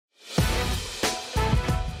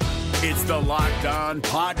It's the Locked On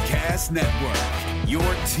Podcast Network, your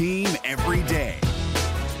team every day.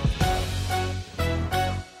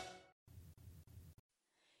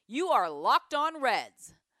 You are Locked On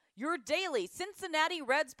Reds, your daily Cincinnati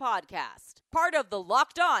Reds podcast. Part of the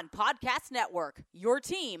Locked On Podcast Network, your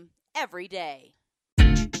team every day.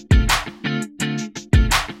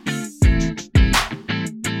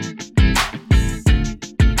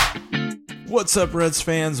 What's up, Reds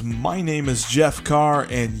fans? My name is Jeff Carr,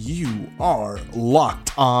 and you are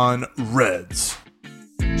Locked On Reds.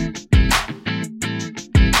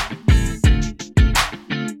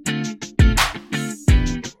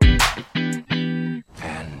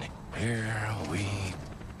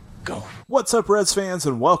 What's up, Reds fans,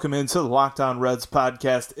 and welcome into the Locked On Reds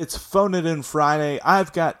podcast. It's Phone It In Friday.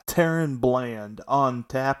 I've got Tarren Bland on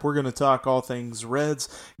tap. We're going to talk all things Reds,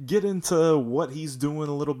 get into what he's doing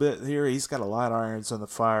a little bit here. He's got a lot of irons in the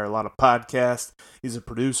fire, a lot of podcasts. He's a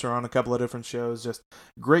producer on a couple of different shows. Just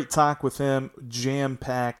great talk with him,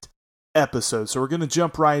 jam-packed episode. So we're going to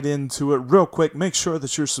jump right into it real quick. Make sure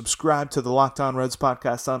that you're subscribed to the Locked On Reds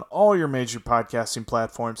podcast on all your major podcasting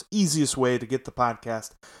platforms. Easiest way to get the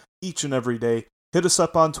podcast each and every day. Hit us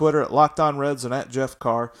up on Twitter at Locked On Reds and at Jeff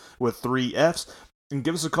Carr with 3 Fs. And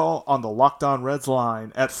give us a call on the Locked On Reds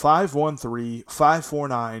line at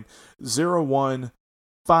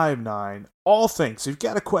 513-549-0159. All things. If you've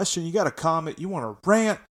got a question, you got a comment, you want to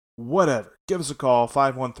rant, whatever, give us a call,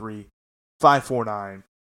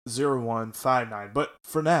 513-549-0159. But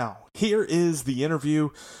for now, here is the interview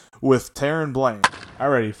with Tarren Bland.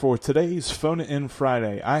 Alrighty, for today's Phone It In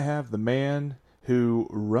Friday, I have the man who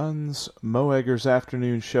runs Mo Egger's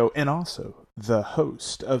afternoon show and also the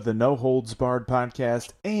host of the No Holds Barred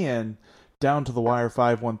podcast and Down to the Wire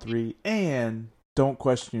 513 and Don't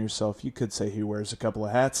Question Yourself. You could say he wears a couple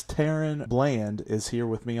of hats. Tarren Bland is here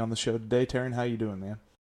with me on the show today. Tarren, how you doing, man?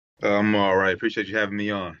 I'm all right. Appreciate you having me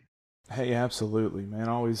on. Hey, absolutely, man.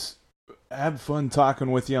 Always have fun talking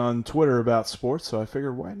with you on Twitter about sports, so I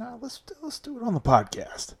figured, why not? Let's do it on the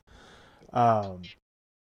podcast.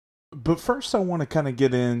 But first, I want to kind of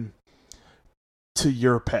get in to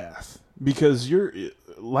your path, because you're,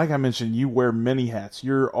 like I mentioned, you wear many hats.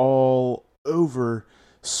 You're all over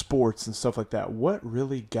sports and stuff like that. What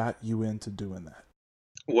really got you into doing that?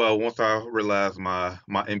 Well, once I realized my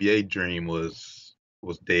NBA dream was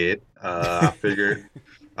dead, I figured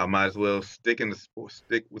I might as well stick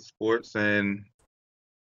with sports, and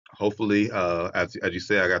hopefully, as you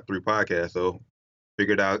say, I got 3 podcasts, so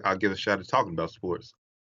figured I'll give a shot at talking about sports.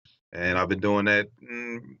 And I've been doing that,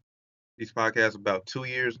 these podcasts about 2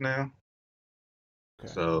 years now. Okay.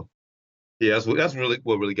 So, yeah, that's really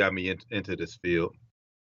what really got me into this field.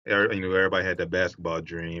 Everybody had that basketball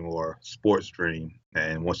dream or sports dream,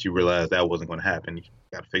 and once you realize that wasn't going to happen, you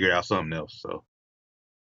got to figure out something else. So,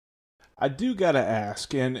 I do got to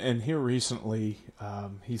ask, and here recently,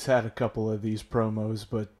 he's had a couple of these promos,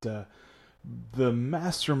 but the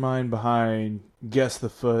mastermind behind Guess the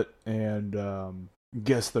Foot and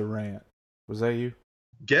Guess the Rant, was that you?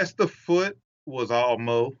 Guess the Foot was all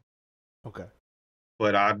Mo. Okay.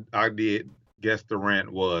 But I did Guess the Rant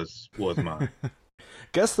was mine.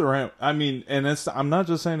 Guess the Rant, I mean, and I'm not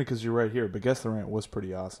just saying it because you're right here, but Guess the Rant was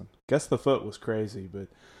pretty awesome. Guess the Foot was crazy, but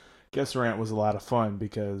Guess the Rant was a lot of fun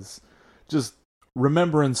because just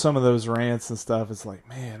remembering some of those rants and stuff, it's like,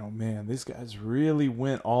 man, oh man, these guys really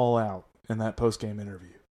went all out in that post-game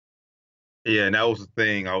interview. Yeah, and that was the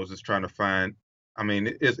thing. I was just trying to find, I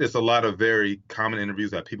mean, it's a lot of very common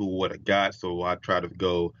interviews that people would have got, so I try to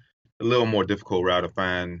go a little more difficult route to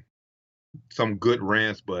find some good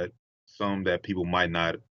rants, but some that people might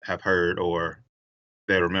not have heard or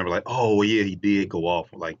they remember, like, oh, yeah, he did go off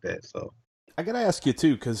like that. So I got to ask you,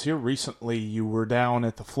 too, because here recently you were down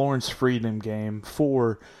at the Florence Freedom game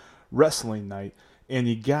for wrestling night, and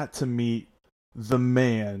you got to meet the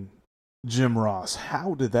man, Jim Ross.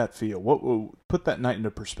 How did that feel? Put that night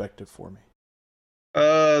into perspective for me.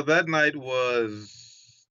 That night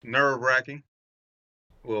was nerve-wracking.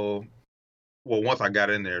 Well, once I got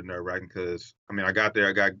in there, nerve-wracking because, I mean, I got there,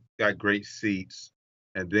 I got great seats,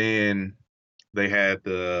 and then they had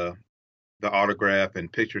the autograph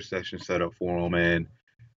and picture section set up for them, and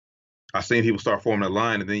I seen people start forming a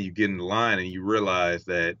line, and then you get in the line and you realize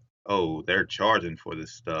that, oh, they're charging for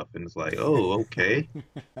this stuff, and it's like, oh, okay.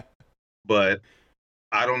 But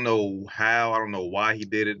I don't know how, I don't know why he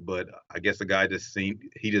did it, but I guess the guy just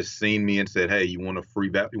seen me and said, "Hey, you want a free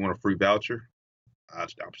voucher?" I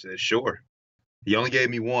said, "Sure." He only gave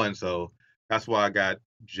me one, so that's why I got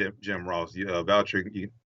Jim Ross. A voucher,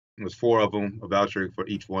 it was 4 of them, a voucher for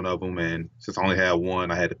each one of them, and since I only had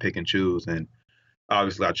one, I had to pick and choose. And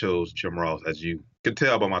obviously I chose Jim Ross, as you can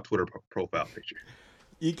tell by my Twitter profile picture.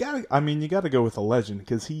 You gotta go with a legend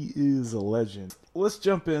because he is a legend. Let's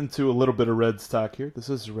jump into a little bit of Reds talk here. This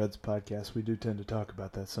is a Reds podcast. We do tend to talk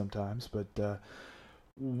about that sometimes, but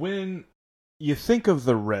when you think of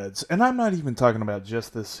the Reds, and I'm not even talking about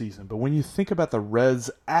just this season, but when you think about the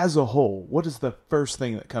Reds as a whole, what is the first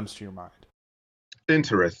thing that comes to your mind?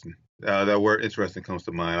 Interesting. That word interesting comes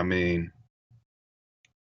to mind. I mean,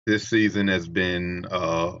 this season has been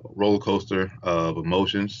a roller coaster of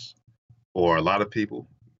emotions for a lot of people.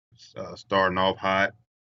 Starting off hot,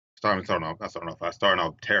 starting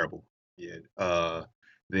off terrible. Yeah.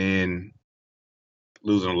 Then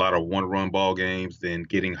losing a lot of one-run ball games, then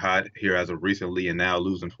getting hot here as of recently, and now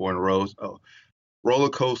losing 4 in a row. Roller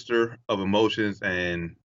coaster of emotions,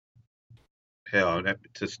 and hell,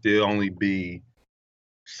 to still only be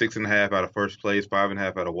 6.5 out of first place,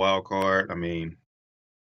 5.5 out of wild card. I mean,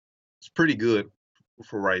 it's pretty good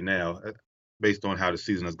for right now, based on how the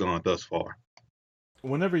season has gone thus far.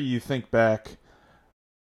 Whenever you think back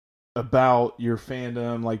about your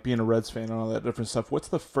fandom, like being a Reds fan and all that different stuff, what's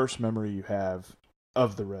the first memory you have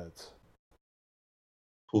of the Reds?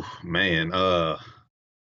 Oof, man,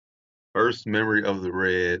 first memory of the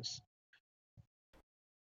Reds.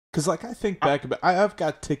 Because, like, I think back about, I've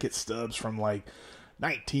got ticket stubs from like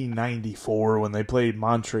 1994 when they played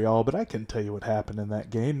Montreal, but I couldn't tell you what happened in that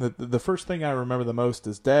game. The first thing I remember the most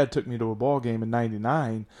is Dad took me to a ball game in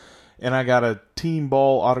 '99, and I got a team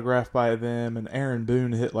ball autographed by them, and Aaron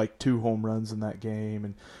Boone hit like 2 home runs in that game,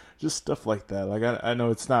 and just stuff like that. Like, I know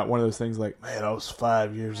it's not one of those things like, man, I was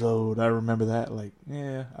 5 years old, I remember that. Like,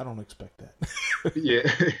 yeah, I don't expect that. Yeah,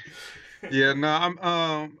 yeah.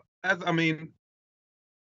 No, as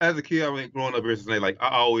a kid, I mean, growing up here today, like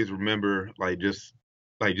I always remember just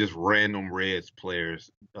random Reds players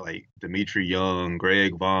like Dimitri Young,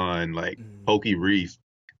 Greg Vaughn, like Pokey Reese,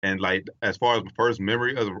 and like as far as the first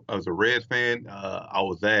memory as a Reds fan, I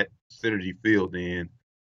was at Synergy Field then,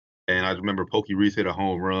 and I remember Pokey Reese hit a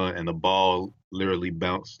home run, and the ball literally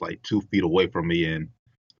bounced like 2 feet away from me, and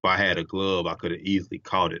if I had a glove, I could have easily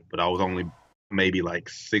caught it, but I was only maybe like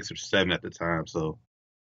 6 or 7 at the time, so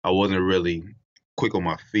I wasn't really quick on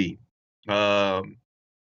my feet. Um,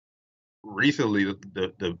 Recently,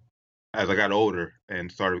 the as I got older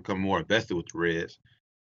and started becoming more invested with the Reds,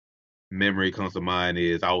 memory comes to mind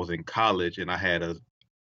is I was in college and I had I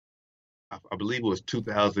believe it was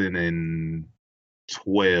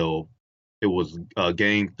 2012. It was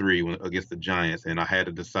game 3 against the Giants, and I had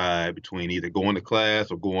to decide between either going to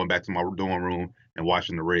class or going back to my dorm room and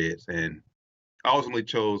watching the Reds. And I ultimately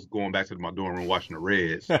chose going back to my dorm room watching the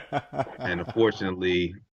Reds. And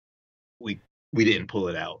unfortunately, we didn't pull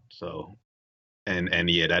it out. So, and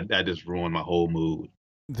yeah, that just ruined my whole mood.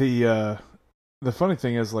 The funny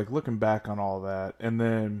thing is, like, looking back on all that, and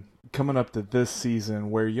then coming up to this season,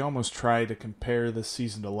 where you almost try to compare this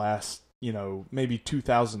season to last, maybe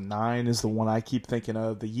 2009 is the one I keep thinking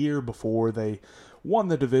of, the year before they won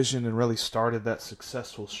the division and really started that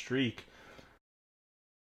successful streak.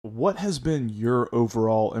 What has been your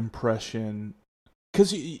overall impression?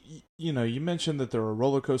 Because you mentioned that they're a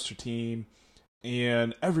roller coaster team,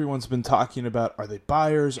 and everyone's been talking about, are they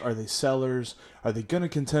buyers? Are they sellers? Are they going to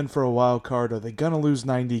contend for a wild card? Are they going to lose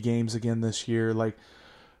 90 games again this year? Like,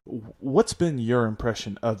 what's been your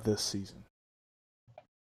impression of this season?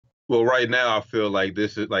 Well, right now I feel like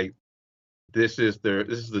this is the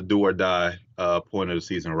do or die point of the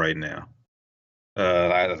season right now.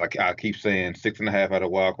 I keep saying 6.5 out of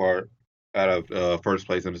wild card, out of first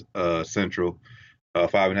place in Central,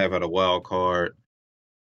 5.5 out of wild card,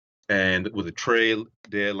 and with the trade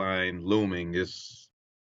deadline looming, you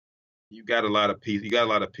got a lot of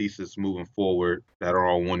pieces moving forward that are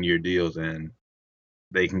on 1-year deals, and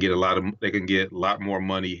they can get a lot more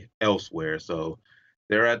money elsewhere. So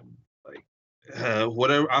they're at like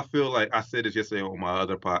whatever. I feel like I said this yesterday on my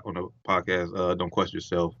other on the podcast. Don't question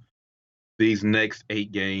yourself. These next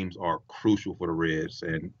 8 games are crucial for the Reds,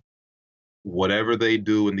 and whatever they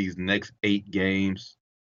do in these next 8 games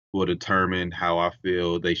will determine how I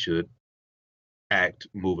feel they should act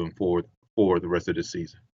moving forward for the rest of the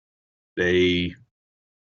season. If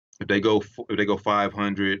they go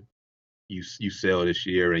 500, you sell this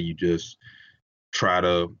year and you just try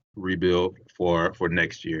to rebuild for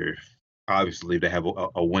next year. Obviously, if they have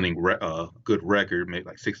a winning good record, maybe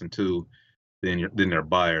like 6-2, then they're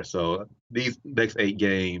buyers. So these next 8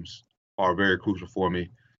 games are very crucial for me,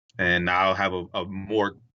 and I'll have a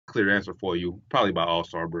more clear answer for you probably by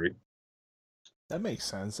All-Star break. That makes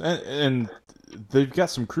sense, and they've got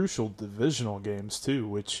some crucial divisional games too,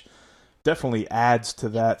 which definitely adds to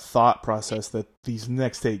that thought process that these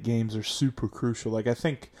next 8 games are super crucial. Like, I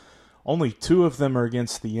think only 2 of them are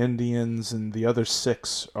against the Indians, and the other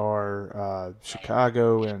 6 are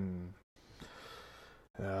Chicago and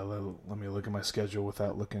let me look at my schedule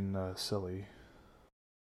without looking silly.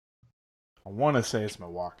 I want to say it's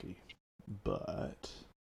Milwaukee, but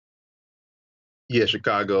Yeah,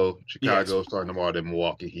 Chicago Yeah, starting tomorrow. Then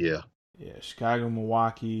Milwaukee. Yeah, Chicago,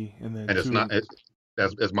 Milwaukee, and then and it's 2. not.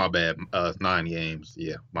 That's my bad. It's 9 games.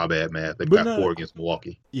 Yeah, my bad, man. They've But got no, 4 against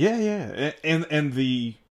Milwaukee. yeah, and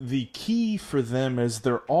the key for them is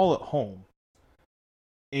they're all at home,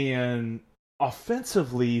 and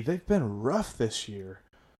offensively they've been rough this year.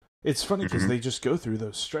 It's funny because they just go through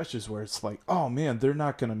those stretches where it's like, oh man, they're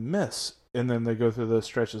not going to miss. And then they go through those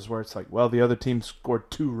stretches where it's like, well, the other team scored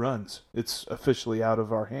 2 runs. It's officially out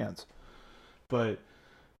of our hands. But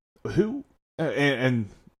who, and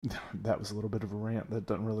that was a little bit of a rant that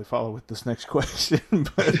doesn't really follow with this next question.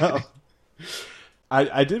 But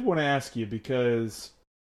I did want to ask you, because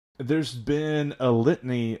there's been a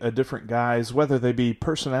litany of different guys, whether they be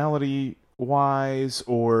personality-wise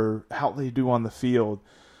or how they do on the field.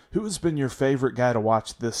 Who has been your favorite guy to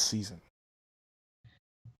watch this season?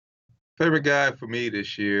 Favorite guy for me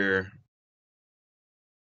this year,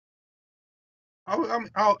 I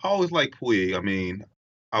always like Puig. I mean,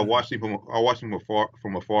 I watched him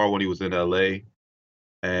from afar when he was in LA,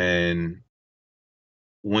 and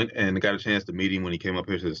went and got a chance to meet him when he came up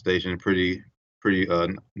here to the station. Pretty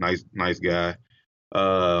nice guy.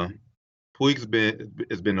 Uh, Puig's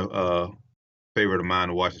been a favorite of mine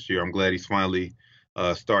to watch this year. I'm glad he's finally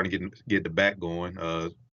starting to get the bat going.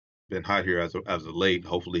 Been hot here as of late.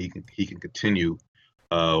 Hopefully he can continue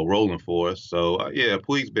rolling for us. So yeah,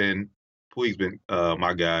 Puig's been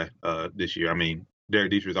my guy this year. I mean,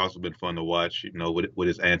 Derek Dietrich's also been fun to watch, with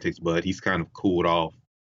his antics, but he's kind of cooled off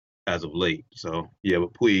as of late. So yeah,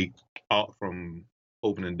 but Puig out from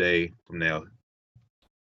opening day from now.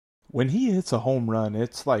 When he hits a home run,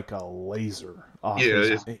 it's like a laser off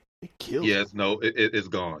it kills. Yeah, it's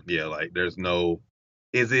gone. Yeah, like there's no.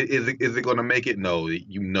 Is it going to make it? No,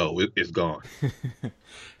 it's gone.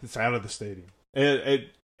 It's out of the stadium.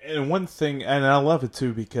 And one thing, and I love it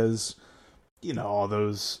too, because all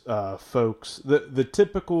those folks, the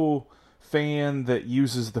typical fan that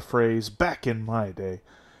uses the phrase "back in my day,"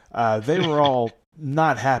 they were all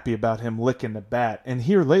not happy about him licking the bat. And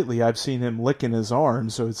here lately, I've seen him licking his arm.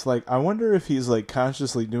 So it's like, I wonder if he's like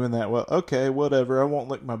consciously doing that. Well, okay, whatever. I won't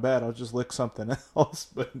lick my bat. I'll just lick something else.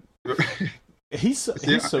 But he's so.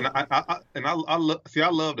 I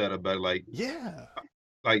love that about it. Like, yeah,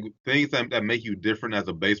 like things that make you different as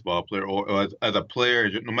a baseball player or as a player,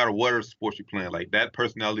 no matter what sport you're playing. Like that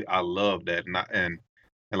personality, I love that. And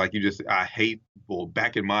like you just, I hate. Well,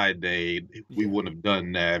 back in my day, we wouldn't have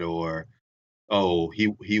done that, or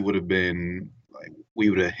he would have been like, we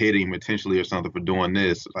would have hit him intentionally or something for doing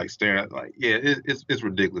this. Like staring at, like, yeah, it's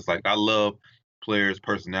ridiculous. Like, I love players'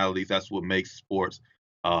 personalities. That's what makes sports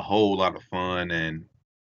a whole lot of fun. And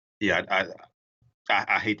yeah,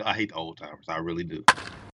 I hate the old timers. I really do.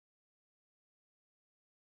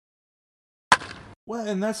 Well,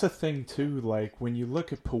 and that's a thing too. Like when you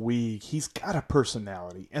look at Puig, he's got a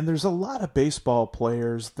personality, and there's a lot of baseball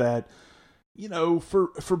players that,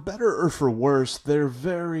 for better or for worse, they're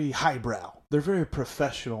very highbrow. They're very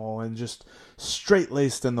professional and just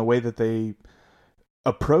straight-laced in the way that they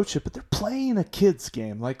approach it, but they're playing a kid's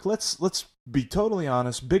game. Like, let's be totally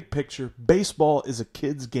honest, big picture, baseball is a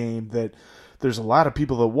kid's game that there's a lot of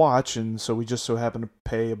people that watch, and so we just so happen to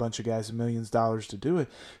pay a bunch of guys millions of dollars to do it.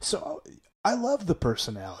 So I love the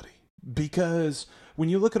personality, because when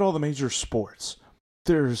you look at all the major sports,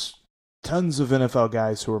 there's tons of NFL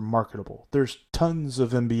guys who are marketable. There's tons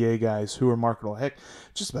of NBA guys who are marketable. Heck,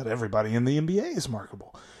 just about everybody in the NBA is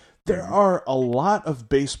marketable. There are a lot of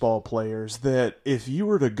baseball players that if you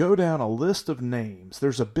were to go down a list of names,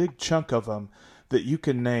 there's a big chunk of them that you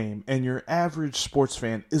can name, and your average sports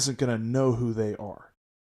fan isn't going to know who they are.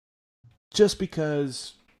 Just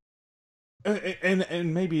because,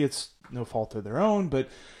 and maybe it's no fault of their own, but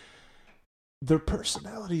their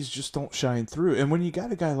personalities just don't shine through. And when you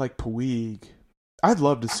got a guy like Puig, I'd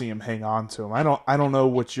love to see him hang on to him. I don't know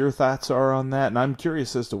what your thoughts are on that, and I'm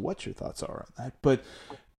curious as to what your thoughts are on that. But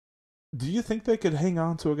do you think they could hang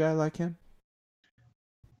on to a guy like him?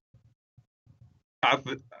 I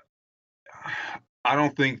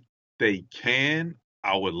don't think they can.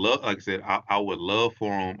 I would love, like I said, I would love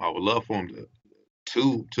for him. I would love for him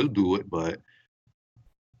to do it, but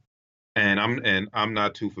I'm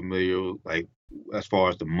not too familiar, like, as far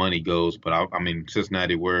as the money goes. But I mean,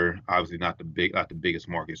 Cincinnati, we're obviously not the biggest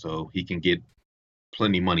market, so he can get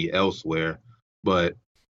plenty money elsewhere. But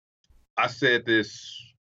I said this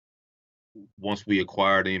once we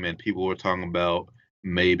acquired him, and people were talking about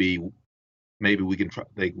maybe we can try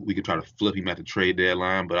we could try to flip him at the trade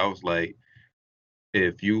deadline. But I was like,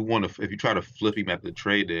 if you try to flip him at the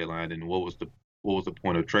trade deadline, then what was the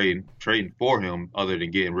point of trading for him other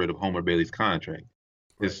than getting rid of Homer Bailey's contract?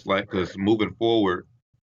 Right. It's like, because moving forward,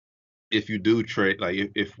 if you do trade,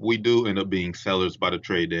 like if we do end up being sellers by the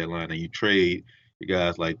trade deadline, and you trade the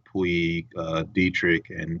guys like Puig, Dietrich,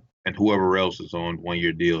 and whoever else is on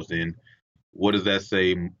 1-year deals, then what does that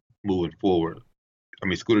say moving forward? I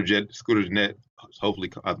mean, Scooter Jeanette,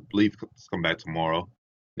 hopefully, I believe, come back tomorrow.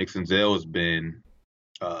 Nick Senzel has been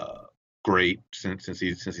great since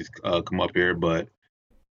he's come up here, but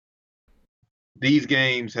these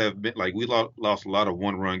games have been like, we lost a lot of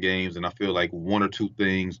one-run games, and I feel like one or two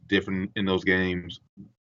things different in those games,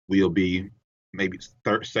 we'll be maybe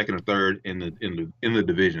second or third in the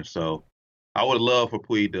division. So I would love for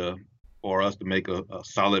Puig or us to make a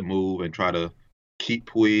solid move and try to keep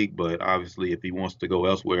Puig, but obviously if he wants to go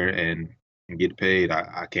elsewhere and get paid,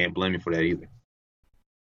 I can't blame him for that either.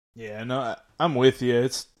 Yeah, no, I'm with you.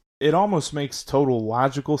 It almost makes total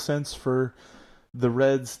logical sense for the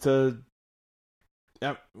Reds to.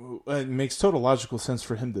 It makes total logical sense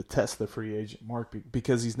for him to test the free agent market,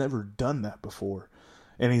 because he's never done that before,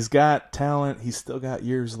 and he's got talent. He's still got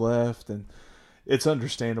years left, and it's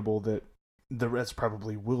understandable that the Reds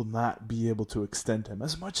probably will not be able to extend him,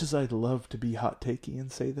 as much as I'd love to be hot takey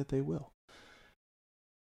and say that they will.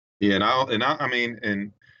 Yeah, I mean,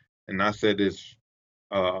 and I said this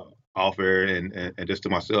off air and just to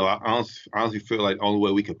myself, I honestly feel like the only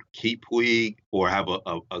way we could keep Puig or have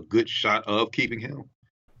a good shot of keeping him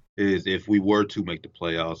is if we were to make the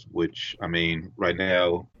playoffs, which, I mean, right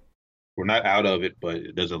now we're not out of it, but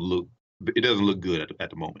it doesn't look good at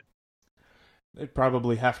the moment. They'd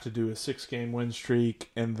probably have to do a 6-game win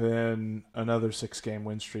streak and then another 6-game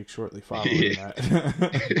win streak shortly following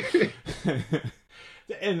that.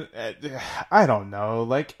 And I don't know,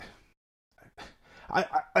 like,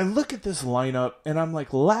 I look at this lineup and I'm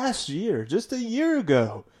like, last year, just a year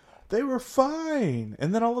ago, they were fine,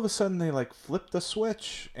 and then all of a sudden they like flipped the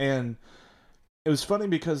switch. And it was funny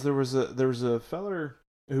because there was a feller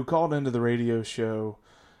who called into the radio show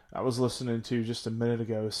I was listening to just a minute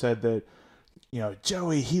ago, said that,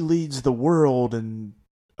 Joey, he leads the world in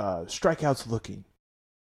strikeouts looking.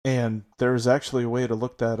 And there's actually a way to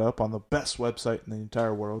look that up on the best website in the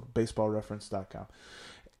entire world, baseballreference.com.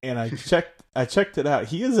 And I checked it out.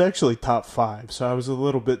 He is actually top 5, so I was a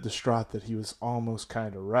little bit distraught that he was almost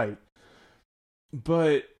kind of right.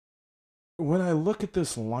 But when I look at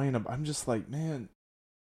this lineup, I'm just like, man,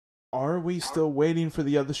 are we still waiting for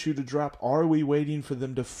the other shoe to drop? Are we waiting for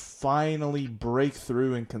them to finally break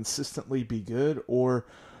through and consistently be good? Or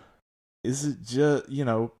is it just,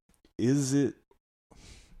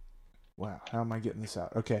 wow, how am I getting this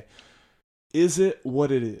out? Okay. Is it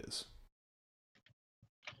what it is?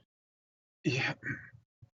 Yeah.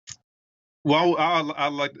 Well, I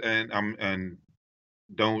like, and I'm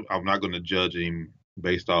not going to judge him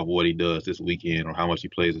based off what he does this weekend or how much he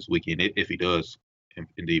plays this weekend, if he does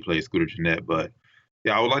indeed play Scooter Jeanette. But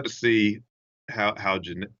yeah, I would like to see how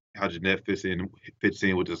Jeanette fits in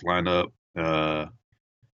with this lineup. And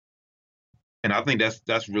I think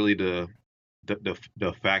that's really the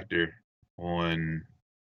factor on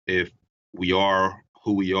if we are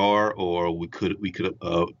who we are or we could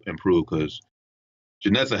improve, because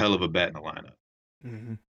Jeanette's a hell of a bat in the lineup.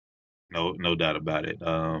 Mm-hmm. No doubt about it.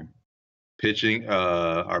 Pitching,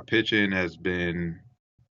 our pitching has been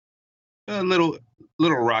a little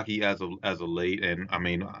rocky as of late, and I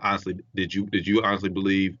mean, honestly, did you honestly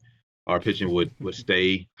believe our pitching would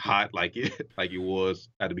stay hot like it was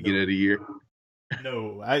at the beginning of the year?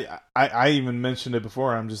 No, I even mentioned it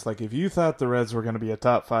before. I'm just like, if you thought the Reds were going to be a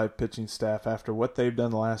top 5 pitching staff after what they've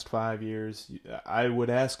done the last 5 years, I would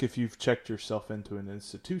ask if you've checked yourself into an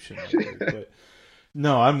institution. But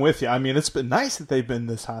no, I'm with you. I mean, it's been nice that they've been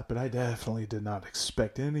this hot, but I definitely did not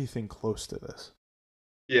expect anything close to this.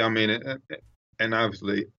 Yeah, I mean, and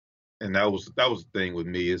obviously, and that was the thing with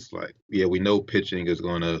me. It's like, yeah, we know pitching is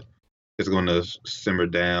going to simmer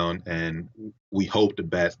down, and we hope the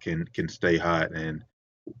bats can stay hot. And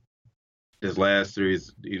this last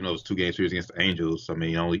series, even though it was 2-game series against the Angels, I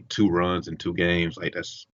mean, only 2 runs in 2 games. Like,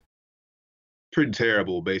 that's pretty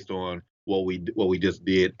terrible based on what we just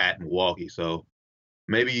did at Milwaukee. So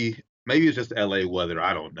maybe it's just LA weather.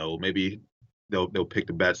 I don't know. Maybe they'll pick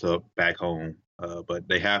the bats up back home. But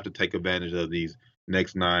they have to take advantage of these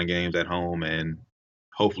next 9 games at home and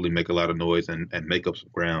hopefully make a lot of noise and make up some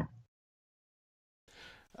ground.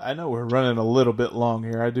 I know we're running a little bit long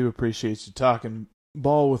here. I do appreciate you talking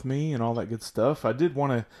ball with me and all that good stuff. I did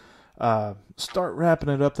want to start wrapping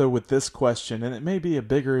it up, though, with this question, and it may be a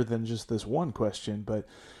bigger than just this one question, but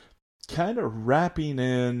kind of wrapping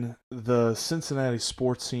in the Cincinnati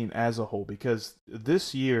sports scene as a whole, because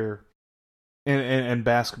this year, and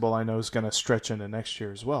basketball I know is going to stretch into next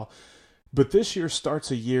year as well, but this year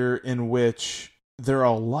starts a year in which there are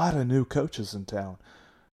a lot of new coaches in town.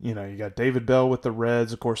 You know, you got David Bell with the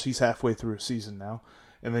Reds. Of course, he's halfway through a season now.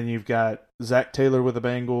 And then you've got Zach Taylor with the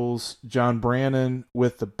Bengals, John Brannon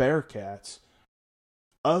with the Bearcats.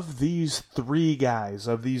 Of these three guys,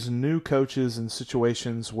 of these new coaches in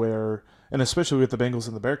situations where, and especially with the Bengals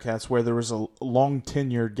and the Bearcats, where there was a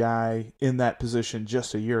long-tenured guy in that position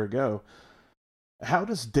just a year ago, how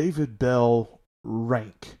does David Bell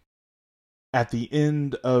rank at the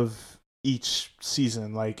end of each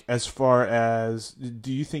season? Like, as far as,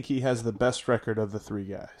 do you think he has the best record of the three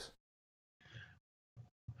guys?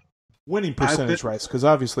 Winning percentage, right? Because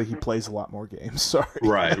obviously he plays a lot more games. Sorry.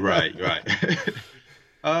 Right.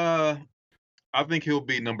 I think he'll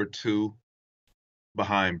be number 2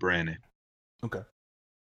 behind Brandon. Okay.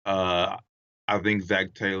 I think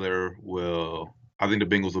Zach Taylor will. I think the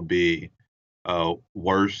Bengals will be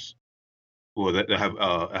worse. Well, they have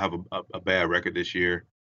a bad record this year.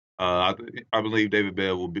 I believe David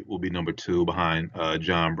Bell will be number 2 behind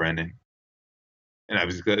John Brandon, and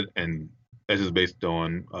obviously good. And that's just based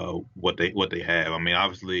on what they have. I mean,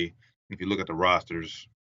 obviously, if you look at the rosters,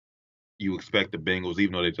 you expect the Bengals,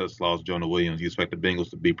 even though they just lost Jonah Williams, you expect the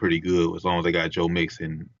Bengals to be pretty good as long as they got Joe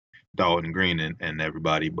Mixon, Dalton Green, and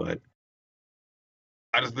everybody. But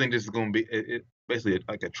I just think this is going to be basically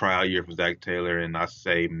like a trial year for Zach Taylor, and I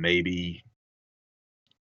say maybe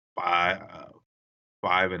 5-11,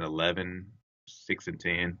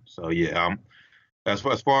 6-10. So yeah, as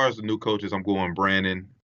far as the new coaches, I'm going Brandon,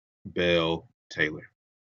 Bell, Taylor.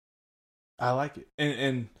 I like it,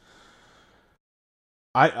 and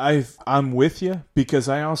I'm with you, because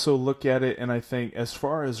I also look at it and I think, as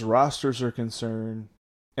far as rosters are concerned,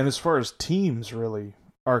 and as far as teams really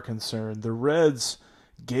are concerned, the Reds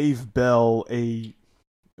gave Bell and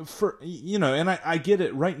I get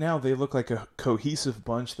it. Right now they look like a cohesive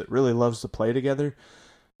bunch that really loves to play together.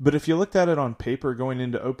 But if you looked at it on paper going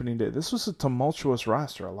into opening day, this was a tumultuous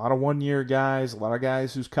roster. A lot of one-year guys, a lot of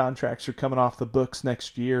guys whose contracts are coming off the books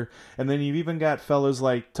next year. And then you've even got fellas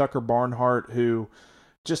like Tucker Barnhart, who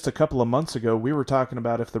just a couple of months ago we were talking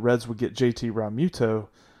about if the Reds would get JT Realmuto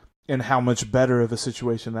and how much better of a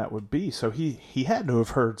situation that would be. So he had to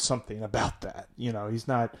have heard something about that. You know, he's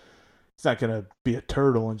not going to be a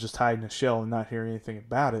turtle and just hide in a shell and not hear anything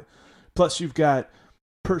about it. Plus, you've got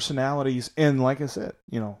personalities, and like I said,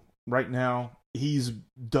 you know, right now he's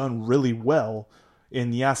done really well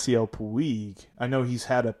in Yasiel Puig. I know he's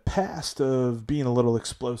had a past of being a little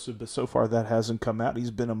explosive, but so far that hasn't come out.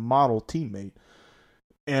 He's been a model teammate.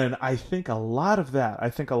 And I think a lot of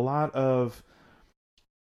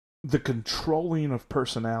the controlling of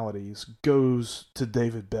personalities goes to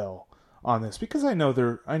David Bell on this, because I know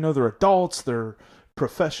they're adults, they're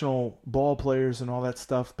professional ball players and all that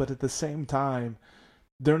stuff, but at the same time,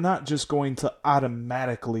 they're not just going to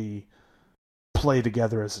automatically play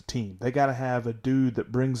together as a team. They got to have a dude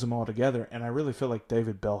that brings them all together, and I really feel like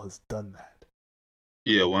David Bell has done that.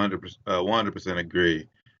 Yeah, 100% agree.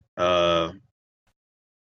 Not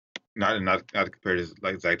to compare this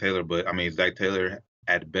like Zach Taylor, but I mean Zach Taylor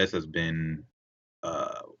at best has been,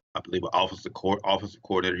 I believe, an offensive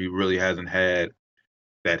coordinator. He really hasn't had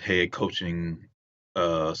that head coaching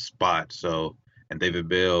spot. So, and David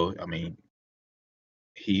Bell, I mean,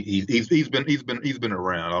 he's been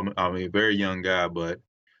around. I mean, very young guy, but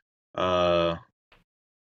yeah,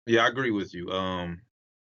 I agree with you.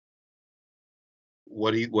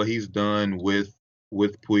 What he's done with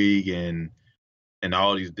Puig and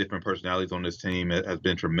all these different personalities on this team has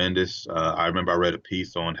been tremendous. I remember I read a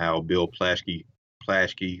piece on how Bill Plaschke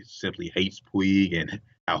simply hates Puig and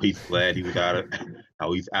how he's glad he was out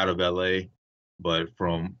of LA. But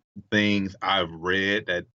from things I've read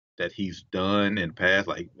that he's done in the past,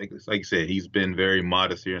 like you said, he's been very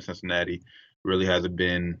modest here in Cincinnati. Really hasn't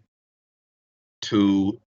been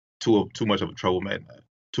too much of a troublemaker.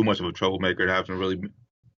 Hasn't really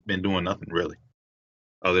been doing nothing really,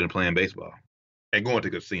 other than playing baseball and going to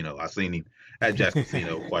casino. I've seen him at Jack's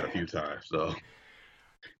Casino quite a few times. So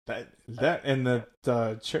that and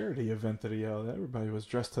the charity event that he held, everybody was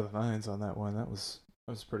dressed to the nines on that one. That was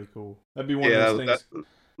pretty cool. That'd be one of those things.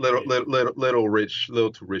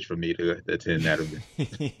 Little too rich for me to attend that event.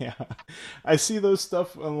 Yeah, I see those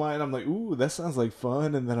stuff online. I'm like, ooh, that sounds like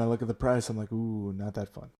fun, and then I look at the price. I'm like, ooh, not that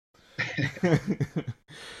fun.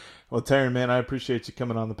 Well, Tarren, man, I appreciate you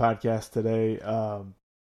coming on the podcast today.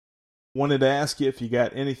 Wanted to ask you if you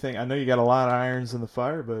got anything. I know you got a lot of irons in the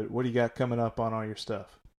fire, but what do you got coming up on all your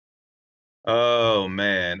stuff? Oh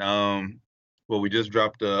man. Well, we just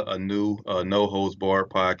dropped a new No Holds Barred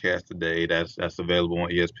podcast today. That's available on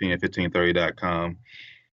ESPN1530.com.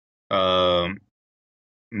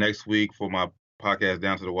 Next week for my podcast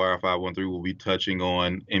Down to the Wire 513, we'll be touching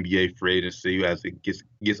on NBA free agency as it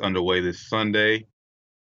gets underway this Sunday.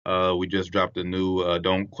 We just dropped a new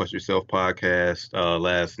Don't Question Yourself podcast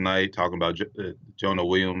last night, talking about Jonah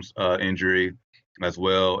Williams' injury, as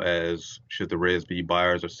well as should the Reds be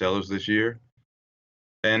buyers or sellers this year.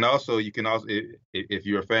 And also, you can also, if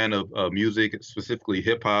you're a fan of music, specifically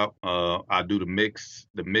hip hop, I do the mixes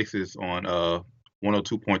on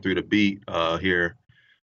 102.3 The Beat here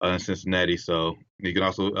in Cincinnati. So you can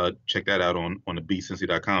also check that out on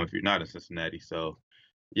thebeatcincy.com if you're not in Cincinnati. So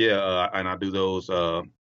yeah, and I do those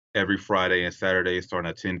every Friday and Saturday starting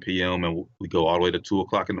at 10 p.m. and we go all the way to 2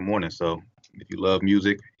 o'clock in the morning. So if you love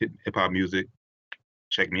music, hip hop music,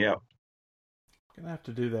 check me out. Gonna have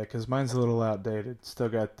to do that because mine's a little outdated. Still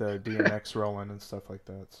got the DMX rolling and stuff like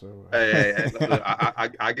that. So hey, look,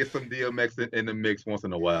 I get some DMX in the mix once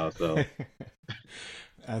in a while. So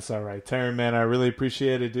that's all right, Tarren, man. I really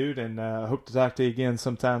appreciate it, dude, and hope to talk to you again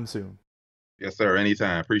sometime soon. Yes, sir.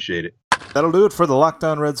 Anytime. Appreciate it. That'll do it for the Locked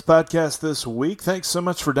On Reds podcast this week. Thanks so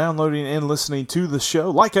much for downloading and listening to the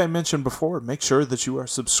show. Like I mentioned before, make sure that you are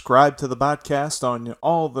subscribed to the podcast on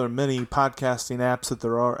all the many podcasting apps that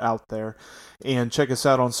there are out there. And check us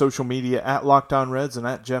out on social media at Locked On Reds and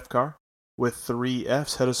at Jeff Carr with 3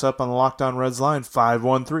 Fs. Hit us up on the Locked On Reds line,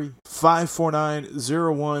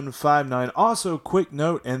 513-549-0159. Also, quick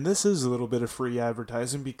note, and this is a little bit of free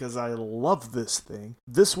advertising because I love this thing.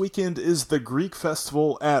 This weekend is the Greek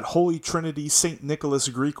Festival at Holy Trinity St. Nicholas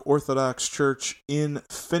Greek Orthodox Church in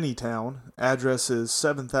Finneytown. Address is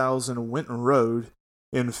 7000 Winton Road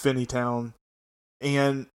in Finneytown.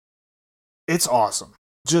 And it's awesome.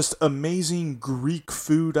 Just amazing Greek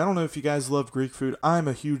food. I don't know if you guys love Greek food. I'm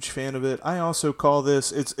a huge fan of it. I also call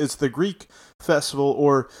this, it's the Greek Festival,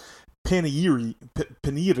 or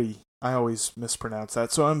Paniri. I always mispronounce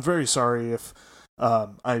that, so I'm very sorry if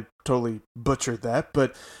I totally butchered that,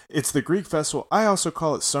 but it's the Greek Festival. I also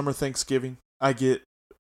call it Summer Thanksgiving. I get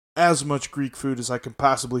as much Greek food as I can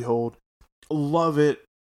possibly hold. Love it.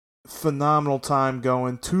 Phenomenal time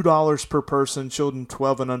going. $2 per person. Children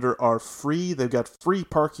 12 and under are free. They've got free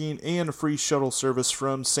parking and free shuttle service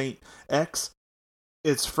from St. X.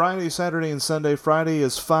 It's Friday, Saturday, and Sunday. Friday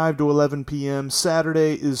is 5 to 11 p.m.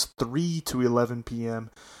 Saturday is 3 to 11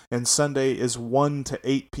 p.m. And Sunday is 1 to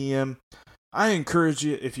 8 p.m. I encourage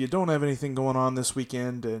you, if you don't have anything going on this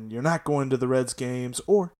weekend and you're not going to the Reds games,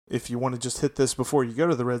 or if you want to just hit this before you go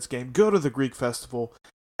to the Reds game, go to the Greek Festival.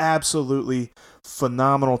 Absolutely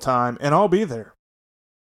phenomenal time, and I'll be there.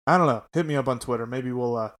 I don't know. Hit me up on Twitter. Maybe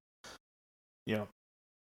we'll,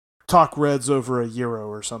 talk Reds over a Euro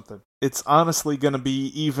or something. It's honestly going to be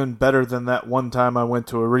even better than that one time I went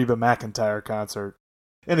to a Reba McEntire concert.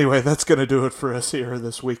 Anyway, that's going to do it for us here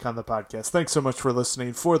this week on the podcast. Thanks so much for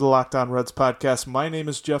listening for the Locked On Reds podcast. My name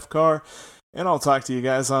is Jeff Carr, and I'll talk to you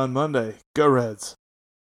guys on Monday. Go Reds.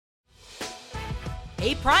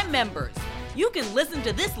 Hey, Prime members. You can listen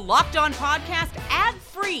to this Locked On podcast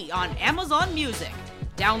ad-free on Amazon Music.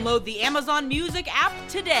 Download the Amazon Music app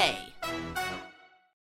today.